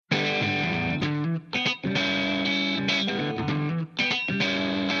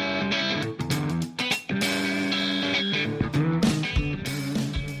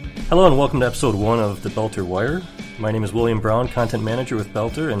Hello and welcome to episode 1 of the Belter Wire. My name is William Brown, content manager with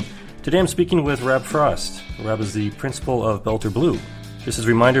Belter, and today I'm speaking with Rob Frost. Rob is the principal of Belter Blue. Just as a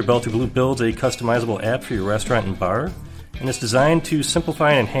reminder, Belter Blue builds a customizable app for your restaurant and bar, and it's designed to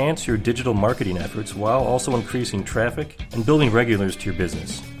simplify and enhance your digital marketing efforts while also increasing traffic and building regulars to your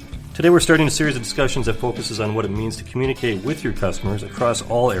business. Today we're starting a series of discussions that focuses on what it means to communicate with your customers across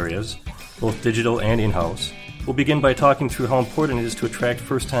all areas, both digital and in-house. We'll begin by talking through how important it is to attract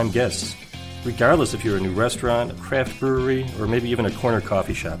first-time guests, regardless if you're a new restaurant, a craft brewery, or maybe even a corner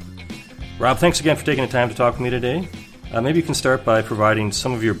coffee shop. Rob, thanks again for taking the time to talk with me today. Maybe you can start by providing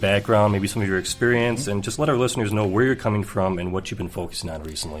some of your background, maybe some of your experience, and just let our listeners know where you're coming from and what you've been focusing on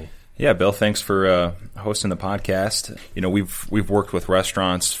recently. Yeah, Bill, thanks for hosting the podcast. You know, we've worked with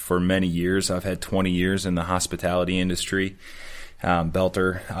restaurants for many years. I've had 20 years in the hospitality industry.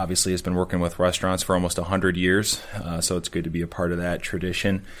 Belter obviously has been working with restaurants for almost 100 years, so it's good to be a part of that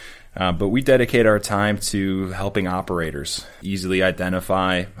tradition. But we dedicate our time to helping operators easily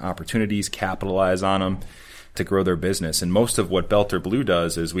identify opportunities, capitalize on them to grow their business. And most of what Belter Blue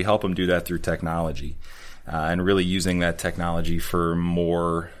does is we help them do that through technology and really using that technology for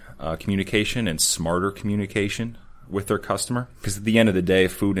more communication and smarter communication with their customer. Because at the end of the day,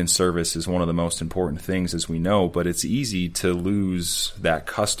 food and service is one of the most important things, as we know, but it's easy to lose that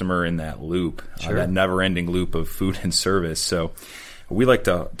customer in that loop, Sure. That never-ending loop of food and service. So we like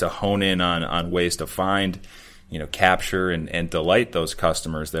to hone in on ways to find, capture and delight those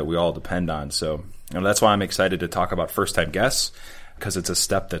customers that we all depend on. So that's why I'm excited to talk about first-time guests, because it's a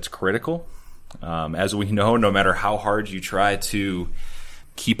step that's critical. As we know, no matter how hard you try to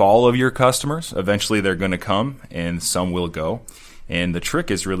keep all of your customers, eventually they're going to come and some will go. And the trick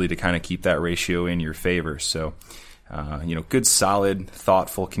is really to kind of keep that ratio in your favor. So, good, solid,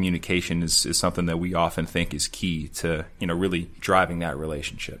 thoughtful communication is something that we often think is key to, really driving that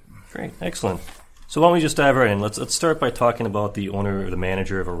relationship. Great, excellent. So why don't we just dive right in? Let's start by talking about the owner or the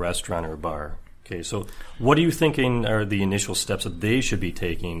manager of a restaurant or a bar. Okay, so what are you thinking are the initial steps that they should be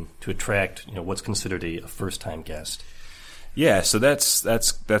taking to attract, what's considered a first-time guest? Yeah, so that's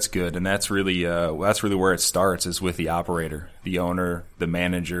good, and that's really where it starts, is with the operator, the owner, the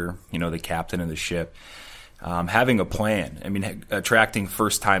manager, the captain of the ship. Having a plan. I mean, attracting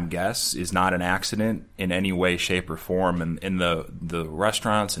first-time guests is not an accident in any way, shape, or form. And in the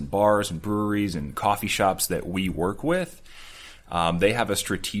restaurants and bars and breweries and coffee shops that we work with, they have a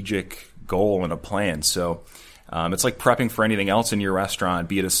strategic goal and a plan. So it's like prepping for anything else in your restaurant,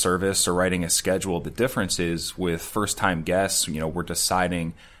 be it a service or writing a schedule. The difference is with first-time guests, we're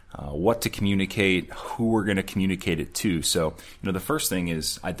deciding what to communicate, who we're going to communicate it to. So, the first thing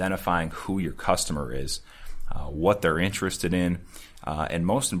is identifying who your customer is, what they're interested in, and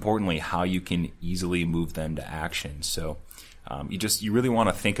most importantly, how you can easily move them to action. So you really want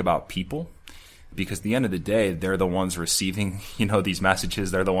to think about people, because at the end of the day, they're the ones receiving, these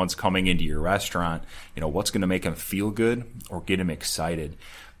messages. They're the ones coming into your restaurant. What's going to make them feel good or get them excited.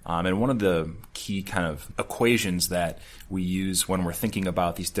 And one of the key kind of equations that we use when we're thinking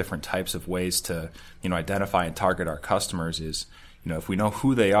about these different types of ways to, identify and target our customers is, if we know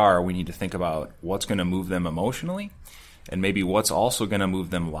who they are, we need to think about what's going to move them emotionally and maybe what's also going to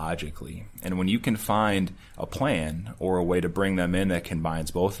move them logically. And when you can find a plan or a way to bring them in that combines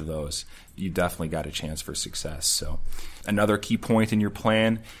both of those, you definitely got a chance for success. So another key point in your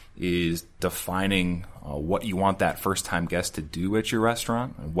plan is defining what you want that first-time guest to do at your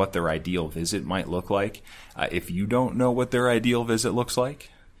restaurant and what their ideal visit might look like. If you don't know what their ideal visit looks like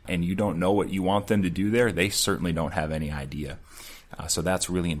and you don't know what you want them to do there, they certainly don't have any idea. So that's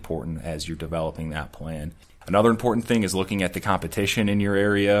really important as you're developing that plan. Another important thing is looking at the competition in your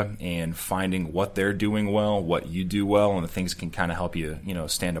area and finding what they're doing well, what you do well, and the things that can kind of help you,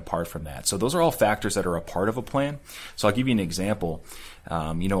 stand apart from that. So those are all factors that are a part of a plan. So I'll give you an example.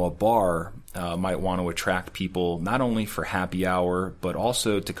 A bar might want to attract people not only for happy hour, but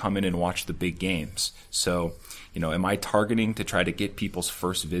also to come in and watch the big games. So, am I targeting to try to get people's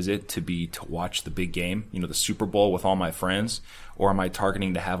first visit to be to watch the big game, the Super Bowl with all my friends, or am I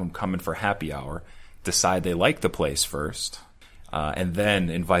targeting to have them come in for happy hour, decide they like the place first, and then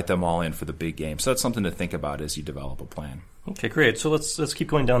invite them all in for the big game? So that's something to think about as you develop a plan. Okay, great. So let's keep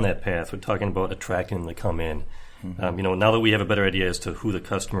going down that path. We're talking about attracting them to come in. Mm-hmm. Now that we have a better idea as to who the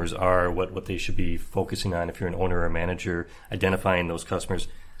customers are, what they should be focusing on, if you're an owner or a manager, identifying those customers,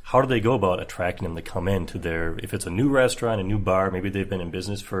 how do they go about attracting them to come in to their, if it's a new restaurant, a new bar, maybe they've been in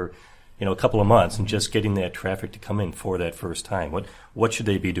business for a couple of months, and just getting that traffic to come in for that first time? What should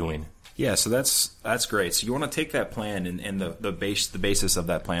they be doing? Yeah, so that's great. So you want to take that plan and the basis of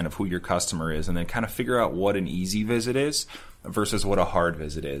that plan of who your customer is, and then kind of figure out what an easy visit is versus what a hard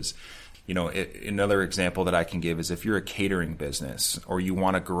visit is. Another example that I can give is if you're a catering business or you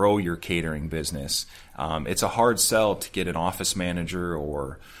want to grow your catering business, it's a hard sell to get an office manager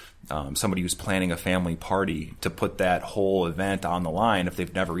or somebody who's planning a family party to put that whole event on the line if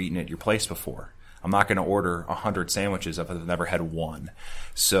they've never eaten at your place before. I'm not going to order 100 sandwiches if I've never had one.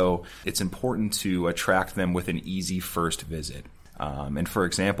 So it's important to attract them with an easy first visit. And for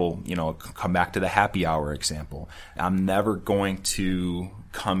example, come back to the happy hour example. I'm never going to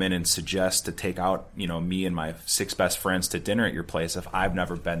come in and suggest to take out, me and my 6 best friends to dinner at your place if I've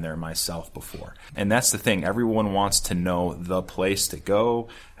never been there myself before. And that's the thing. Everyone wants to know the place to go.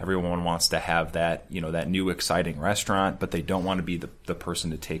 Everyone wants to have that, that new exciting restaurant, but they don't want to be the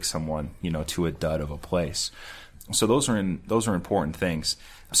person to take someone, to a dud of a place. So those are important things.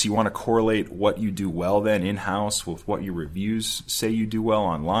 So you want to correlate what you do well then in-house with what your reviews say you do well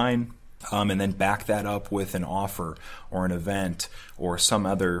online, and then back that up with an offer or an event or some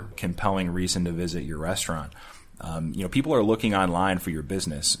other compelling reason to visit your restaurant. People are looking online for your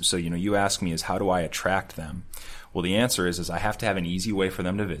business. So, you ask me is how do I attract them? Well, the answer is I have to have an easy way for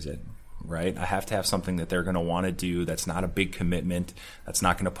them to visit. Right? I have to have something that they're going to want to do that's not a big commitment, that's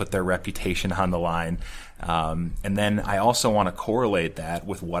not going to put their reputation on the line. And then I also want to correlate that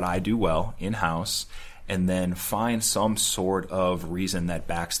with what I do well in-house and then find some sort of reason that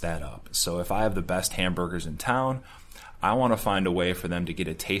backs that up. So if I have the best hamburgers in town, I want to find a way for them to get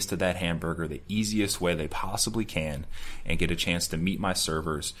a taste of that hamburger the easiest way they possibly can and get a chance to meet my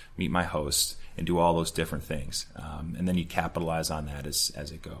servers, meet my hosts, and do all those different things. And then you capitalize on that as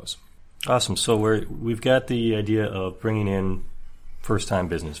it goes. Awesome. So we've got the idea of bringing in first-time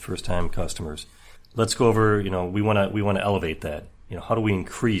business, first-time customers. Let's go over. We want to elevate that. How do we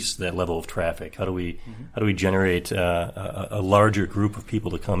increase that level of traffic? How do we generate a larger group of people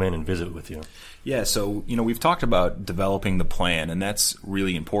to come in and visit with you? Yeah. So we've talked about developing the plan, and that's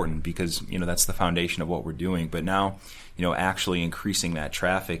really important because that's the foundation of what we're doing. But now actually increasing that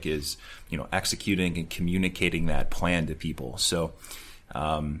traffic is executing and communicating that plan to people. So.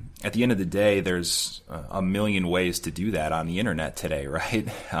 At the end of the day, there's a million ways to do that on the internet today, right?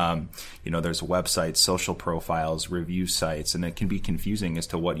 There's websites, social profiles, review sites, and it can be confusing as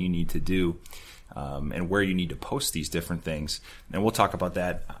to what you need to do and where you need to post these different things. And we'll talk about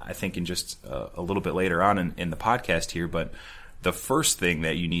that, I think, in just a little bit later on in the podcast here. But the first thing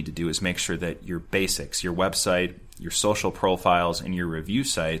that you need to do is make sure that your basics, your website, your social profiles, and your review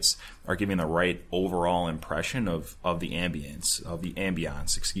sites are giving the right overall impression of the ambience, of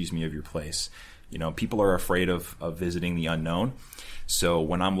your place. People are afraid of visiting the unknown. So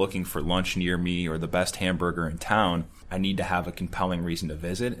when I'm looking for lunch near me or the best hamburger in town, I need to have a compelling reason to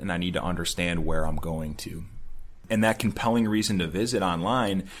visit, and I need to understand where I'm going to. And that compelling reason to visit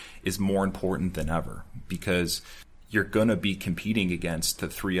online is more important than ever because you're going to be competing against the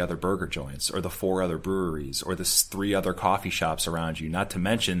 3 other burger joints or the 4 other breweries or the 3 other coffee shops around you, not to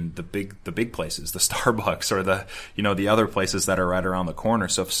mention the big places, the Starbucks or the other places that are right around the corner.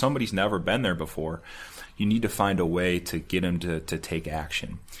 So if somebody's never been there before, you need to find a way to get them to take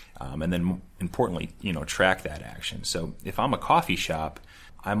action. And then importantly, track that action. So if I'm a coffee shop,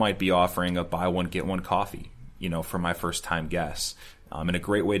 I might be offering a buy one, get one coffee, for my first time guests. And a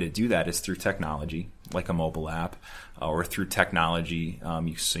great way to do that is through technology, like a mobile app, or through technology.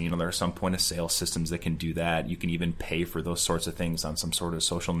 There are some point of sale systems that can do that. You can even pay for those sorts of things on some sort of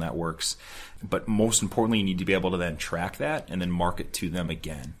social networks. But most importantly, you need to be able to then track that and then market to them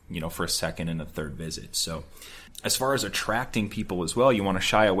again, for a second and a third visit. So as far as attracting people as well, you want to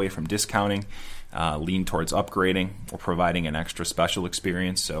shy away from discounting, lean towards upgrading or providing an extra special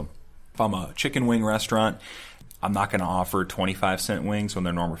experience. So if I'm a chicken wing restaurant, I'm not going to offer 25-cent wings when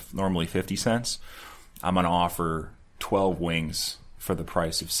they're normally 50 cents. I'm going to offer 12 wings for the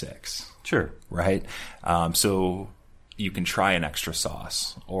price of 6. Sure. Right? So you can try an extra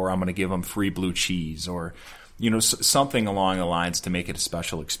sauce, or I'm going to give them free blue cheese, or something along the lines to make it a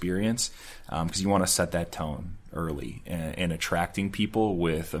special experience, because you want to set that tone early and attracting people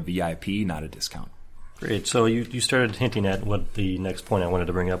with a VIP, not a discount. Great. So you started hinting at what the next point I wanted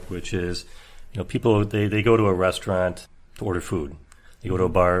to bring up, which is people, they go to a restaurant to order food. They go to a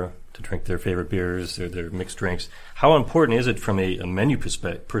bar to drink their favorite beers, their mixed drinks. How important is it from a menu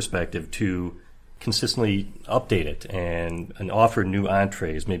perspective to consistently update it and offer new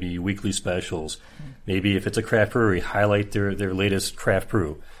entrees, maybe weekly specials? Maybe if it's a craft brewery, highlight their latest craft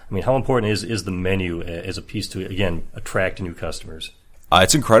brew. I mean, how important is the menu as a piece to, again, attract new customers?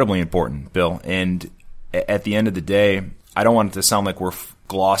 It's incredibly important, Bill. And at the end of the day, I don't want it to sound like we're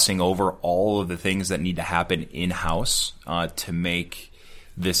glossing over all of the things that need to happen in-house to make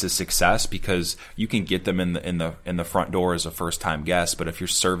this a success, because you can get them in the front door as a first-time guest, but if your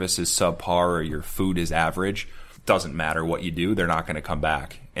service is subpar or your food is average, doesn't matter what you do, they're not going to come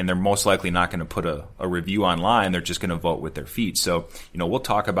back. And they're most likely not going to put a review online. They're just going to vote with their feet. So, we'll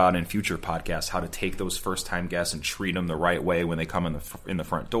talk about in future podcasts how to take those first-time guests and treat them the right way when they come in the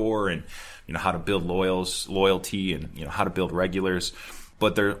front door, and how to build loyalty, and how to build regulars.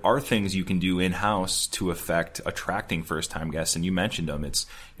 But there are things you can do in-house to affect attracting first-time guests, and you mentioned them. It's,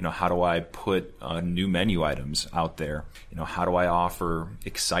 how do I put new menu items out there? How do I offer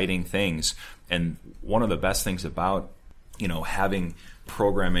exciting things? And one of the best things about, having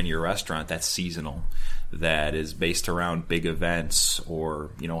program in your restaurant that's seasonal, that is based around big events or,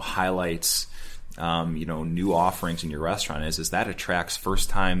 highlights, new offerings in your restaurant is that attracts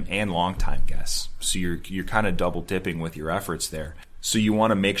first-time and long-time guests. So you're kind of double dipping with your efforts there. So you want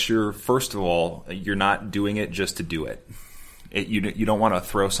to make sure, first of all, you're not doing it just to do it. You don't want to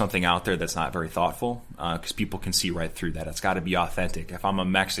throw something out there that's not very thoughtful, because people can see right through that. It's got to be authentic. If I'm a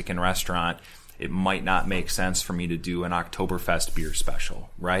Mexican restaurant, it might not make sense for me to do an Oktoberfest beer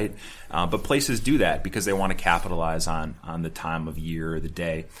special, right? But places do that because they want to capitalize on the time of year or the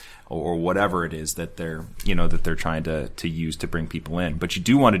day, or whatever it is that they're trying to use to bring people in. But you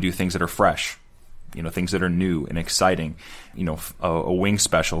do want to do things that are fresh. Things that are new and exciting. A wing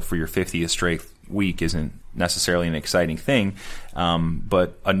special for your 50th straight week isn't necessarily an exciting thing,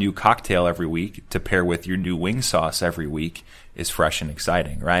 but a new cocktail every week to pair with your new wing sauce every week is fresh and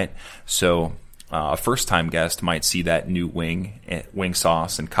exciting, right? So a first-time guest might see that new wing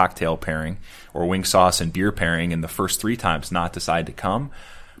sauce and cocktail pairing, or wing sauce and beer pairing, and the first 3 times not decide to come,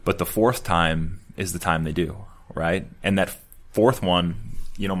 but the 4th time is the time they do, right? And that 4th one,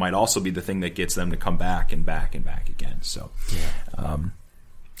 might also be the thing that gets them to come back and back and back again. So,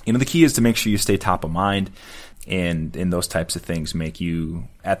 the key is to make sure you stay top of mind, and those types of things make you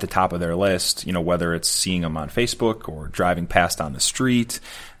at the top of their list, whether it's seeing them on Facebook or driving past on the street,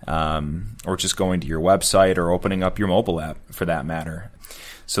 or just going to your website or opening up your mobile app for that matter.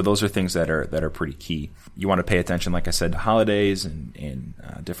 So those are things that are pretty key. You want to pay attention, like I said, to holidays and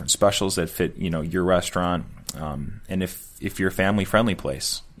different specials that fit, your restaurant. And if you're a family-friendly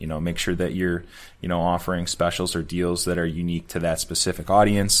place, make sure that you're, offering specials or deals that are unique to that specific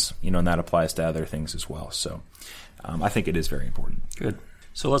audience, and that applies to other things as well. So I think it is very important. Good.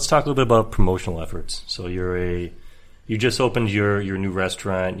 So let's talk a little bit about promotional efforts. So you just opened your new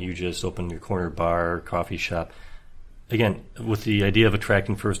restaurant, you just opened your corner bar, coffee shop. Again, with the idea of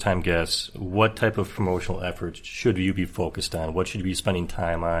attracting first-time guests, what type of promotional efforts should you be focused on? What should you be spending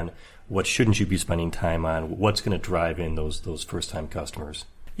time on? What shouldn't you be spending time on? What's going to drive in those first-time customers?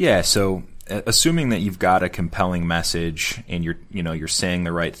 Yeah, so assuming that you've got a compelling message and you're saying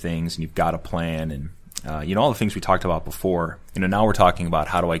the right things and you've got a plan and all the things we talked about before, now we're talking about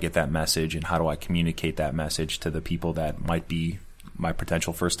how do I get that message and how do I communicate that message to the people that might be my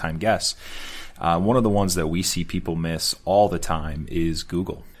potential first-time guests. One of the ones that we see people miss all the time is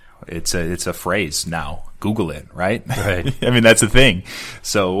Google. It's a phrase now. Google it, right? Right. I mean, that's a thing.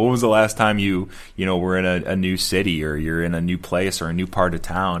 So when was the last time you were in a new city, or you're in a new place or a new part of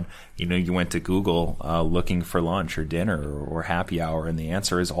town, you went to Google looking for lunch or dinner or happy hour? And the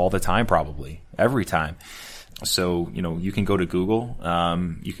answer is all the time, probably every time. So, you can go to Google,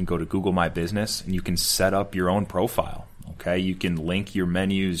 you can go to Google My Business, and you can set up your own profile. Okay, you can link your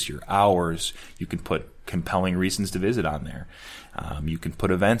menus, your hours. You can put compelling reasons to visit on there. You can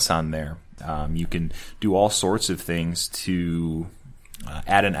put events on there. You can do all sorts of things to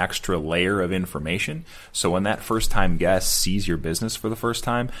add an extra layer of information. So when that first-time guest sees your business for the first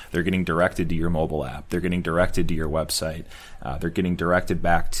time, they're getting directed to your mobile app. They're getting directed to your website. They're getting directed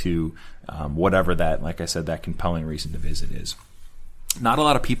back to whatever that, like I said, that compelling reason to visit is. Not a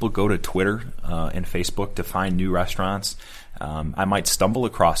lot of people go to Twitter and Facebook to find new restaurants. I might stumble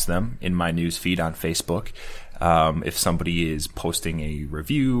across them in my news feed on Facebook. If somebody is posting a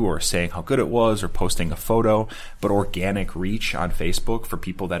review or saying how good it was or posting a photo, but organic reach on Facebook for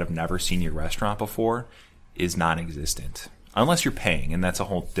people that have never seen your restaurant before is non-existent. Unless you're paying, and that's a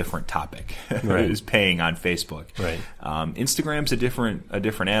whole different topic. Right. Is paying on Facebook. Right. Instagram's a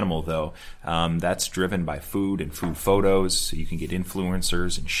different animal, though. That's driven by food and food photos. So you can get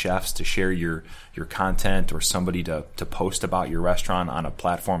influencers and chefs to share your content, or somebody to post about your restaurant on a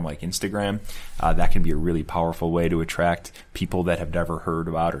platform like Instagram. That can be a really powerful way to attract people that have never heard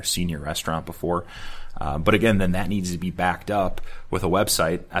about or seen your restaurant before. But again, then that needs to be backed up with a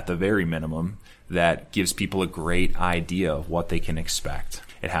website at the very minimum that gives people a great idea of what they can expect.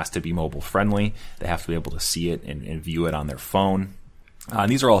 It has to be mobile friendly. They have to be able to see it and view it on their phone.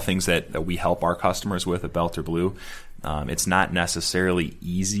 These are all things that we help our customers with at Belter Blue. It's not necessarily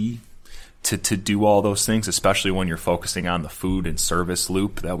easy to do all those things, especially when you're focusing on the food and service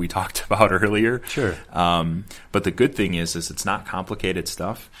loop that we talked about earlier. Sure. But the good thing is it's not complicated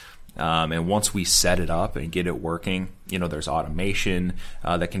stuff. And once we set it up and get it working, there's automation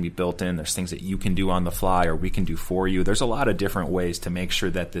that can be built in. There's things that you can do on the fly or we can do for you. There's a lot of different ways to make sure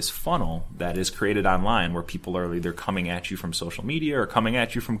that this funnel that is created online, where people are either coming at you from social media or coming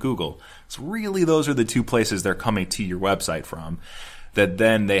at you from Google. So really, those are the two places they're coming to your website from, that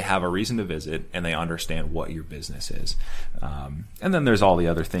then they have a reason to visit and they understand what your business is. And then there's all the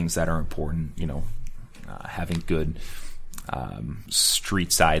other things that are important, having good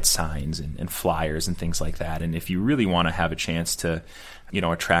street side signs and flyers and things like that. And if you really want to have a chance to,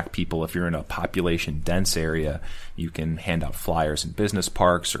 attract people, if you're in a population dense area, you can hand out flyers in business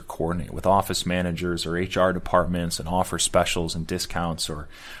parks or coordinate with office managers or HR departments and offer specials and discounts or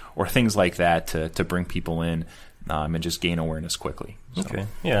things like that to bring people in and just gain awareness quickly. So. Okay.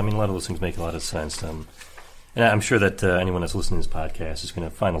 Yeah, a lot of those things make a lot of sense. And I'm sure that anyone that's listening to this podcast is going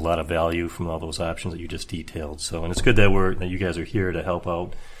to find a lot of value from all those options that you just detailed. So, and it's good that you guys are here to help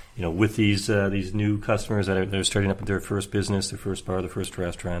out, with these new customers that are starting up their first business, their first bar, their first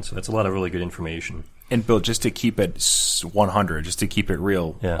restaurant. So that's a lot of really good information. And Bill, just to keep it 100, just to keep it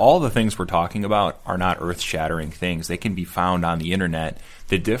real, yeah. All the things we're talking about are not earth-shattering things. They can be found on the internet.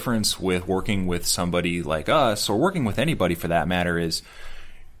 The difference with working with somebody like us, or working with anybody for that matter, is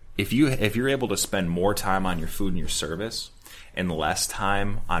if you're able to spend more time on your food and your service and less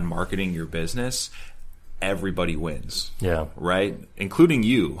time on marketing your business, everybody wins. Yeah. Right? Including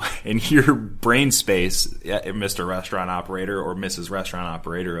you and your brain space, Mr. Restaurant Operator or Mrs. Restaurant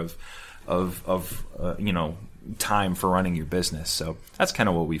Operator of time for running your business. So that's kind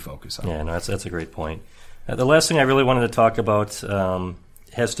of what we focus on. Yeah, no, that's a great point. The last thing I really wanted to talk about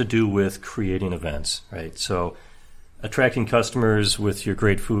has to do with creating events, right? So attracting customers with your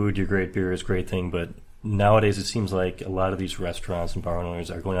great food, your great beer is a great thing, but nowadays it seems like a lot of these restaurants and bar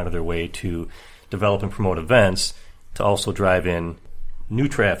owners are going out of their way to develop and promote events to also drive in new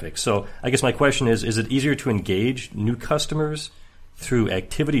traffic. So I guess my question is it easier to engage new customers through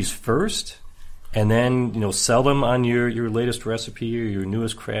activities first and then, sell them on your latest recipe or your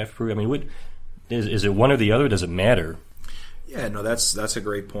newest craft brew? Is it one or the other? Does it matter? Yeah, no, that's a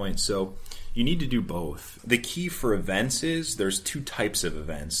great point. So you need to do both. The key for events is there's two types of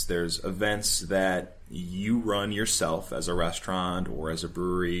events. There's events that you run yourself as a restaurant or as a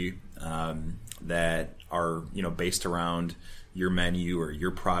brewery that are based around your menu or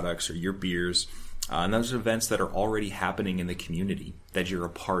your products or your beers. And those are events that are already happening in the community that you're a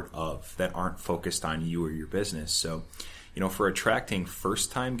part of, that aren't focused on you or your business. So, for attracting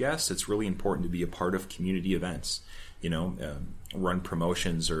first-time guests, it's really important to be a part of community events. Run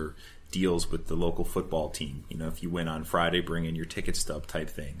promotions or deals with the local football team. If you win on Friday, bring in your ticket stub type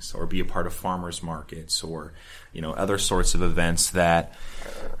things, or be a part of farmers markets, or other sorts of events that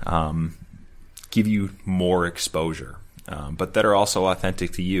give you more exposure, but that are also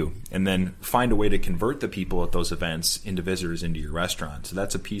authentic to you. And then find a way to convert the people at those events into visitors into your restaurant. So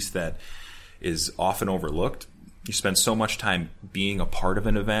that's a piece that is often overlooked. You spend so much time being a part of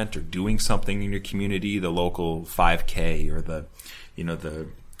an event or doing something in your community, the local 5K or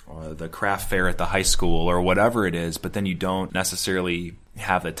the craft fair at the high school or whatever it is, but then you don't necessarily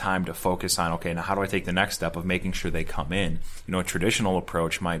have the time to focus on, okay, now how do I take the next step of making sure they come in? A traditional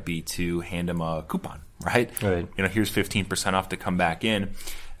approach might be to hand them a coupon, right? Right. Here's 15% off to come back in.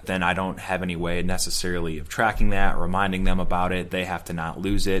 Then I don't have any way necessarily of tracking that, reminding them about it. They have to not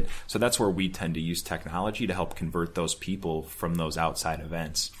lose it. So that's where we tend to use technology to help convert those people from those outside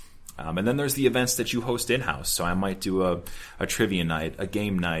events. And then there's the events that you host in-house. So I might do a trivia night, a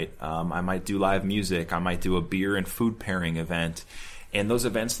game night. I might do live music. I might do a beer and food pairing event. And those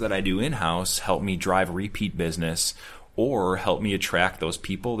events that I do in-house help me drive repeat business or help me attract those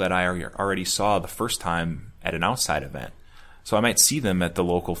people that I already saw the first time at an outside event. So I might see them at the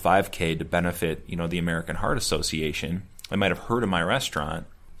local 5K to benefit, the American Heart Association. I might have heard of my restaurant.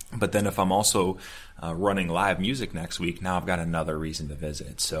 But then if I'm also running live music next week, now I've got another reason to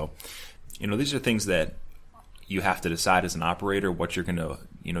visit. So, these are things that you have to decide as an operator what you're going to,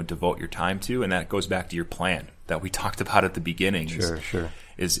 devote your time to. And that goes back to your plan that we talked about at the beginning. Sure.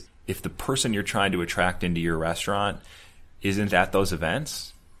 Is if the person you're trying to attract into your restaurant isn't at those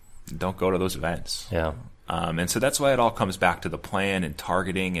events, don't go to those events. Yeah. And so that's why it all comes back to the plan and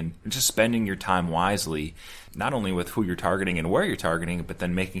targeting and just spending your time wisely, not only with who you're targeting and where you're targeting, but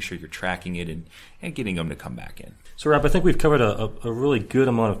then making sure you're tracking it and getting them to come back in. So, Rob, I think we've covered a really good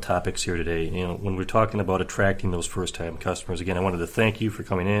amount of topics here today. When we're talking about attracting those first-time customers, again, I wanted to thank you for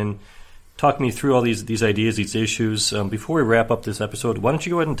coming in, talk me through all these ideas, these issues. Before we wrap up this episode, why don't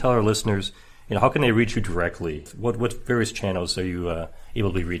you go ahead and tell our listeners, how can they reach you directly? What various channels are you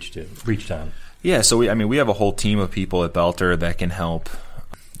able to be reached on? Yeah, so we have a whole team of people at Belter that can help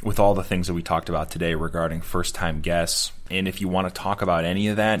with all the things that we talked about today regarding first-time guests. And if you want to talk about any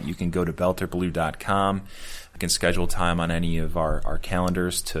of that, you can go to belterblue.com. You can schedule time on any of our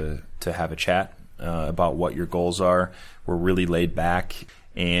calendars to have a chat about what your goals are. We're really laid back,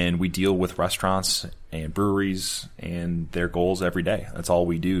 and we deal with restaurants and breweries and their goals every day. That's all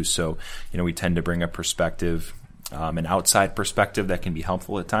we do. So, we tend to bring a perspective, an outside perspective that can be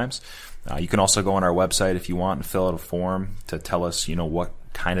helpful at times. You can also go on our website if you want and fill out a form to tell us, what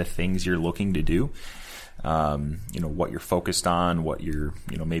kind of things you're looking to do, what you're focused on, what your,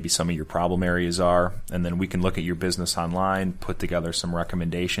 maybe some of your problem areas are. And then we can look at your business online, put together some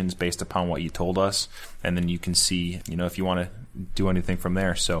recommendations based upon what you told us. And then you can see, if you want to do anything from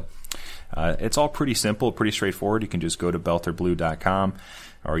there. So it's all pretty simple, pretty straightforward. You can just go to belterblue.com,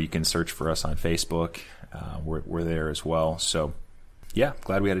 or you can search for us on Facebook. We're there as well. So yeah,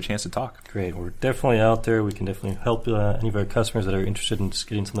 glad we had a chance to talk. Great. We're definitely out there. We can definitely help any of our customers that are interested in just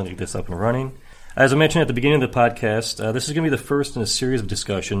getting something like this up and running. As I mentioned at the beginning of the podcast, this is going to be the first in a series of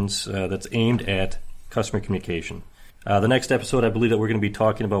discussions that's aimed at customer communication. The next episode, I believe that we're going to be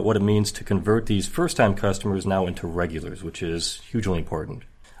talking about what it means to convert these first-time customers now into regulars, which is hugely important.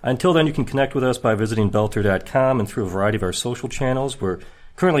 Until then, you can connect with us by visiting belter.com and through a variety of our social channels. We're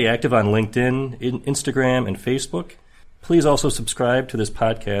currently active on LinkedIn, Instagram, and Facebook. Please also subscribe to this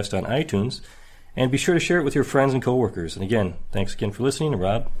podcast on iTunes, and be sure to share it with your friends and coworkers. And again, thanks again for listening. And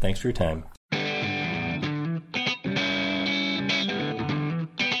Rob, thanks for your time.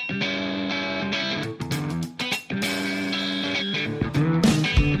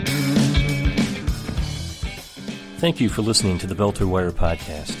 Thank you for listening to the Belter Wire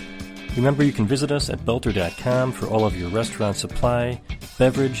podcast. Remember, you can visit us at belter.com for all of your restaurant supply,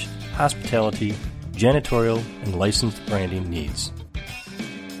 beverage, hospitality, janitorial, and licensed branding needs.